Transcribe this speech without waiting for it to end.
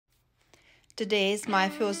Today is my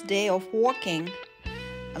first day of walking.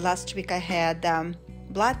 Last week I had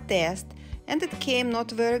blood test and it came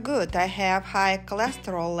not very good. I have high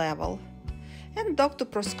cholesterol level. And doctor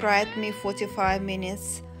prescribed me 45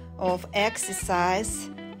 minutes of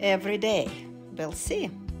exercise every day. We'll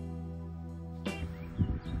see.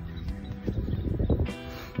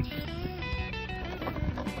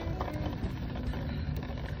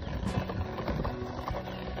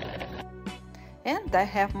 And I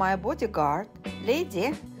have my bodyguard,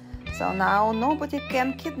 Lady, so now nobody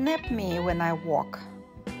can kidnap me when I walk.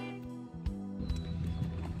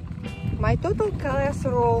 My total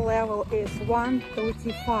cholesterol level is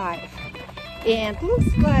 135, and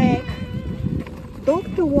looks like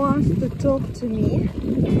doctor wants to talk to me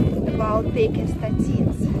about taking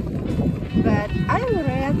statins, but I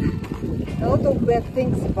read a lot of bad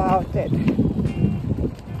things about it.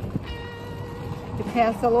 It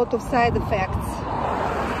has a lot of side effects.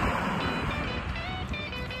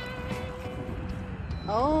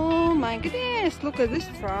 Oh my goodness, look at this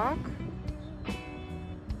truck.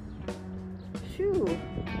 Phew.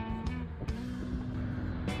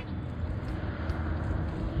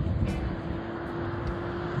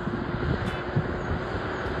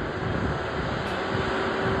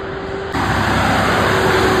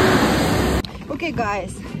 Okay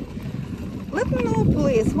guys, let me know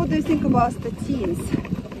please, what do you think about statins?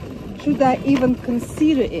 Should I even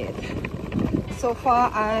consider it? So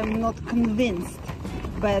far I'm not convinced,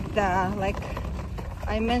 but like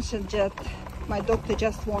I mentioned, just my doctor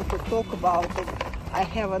just wants to talk about it. I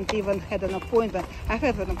haven't even had an appointment. I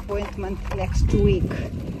have an appointment next week,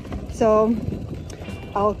 so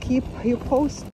I'll keep you posted.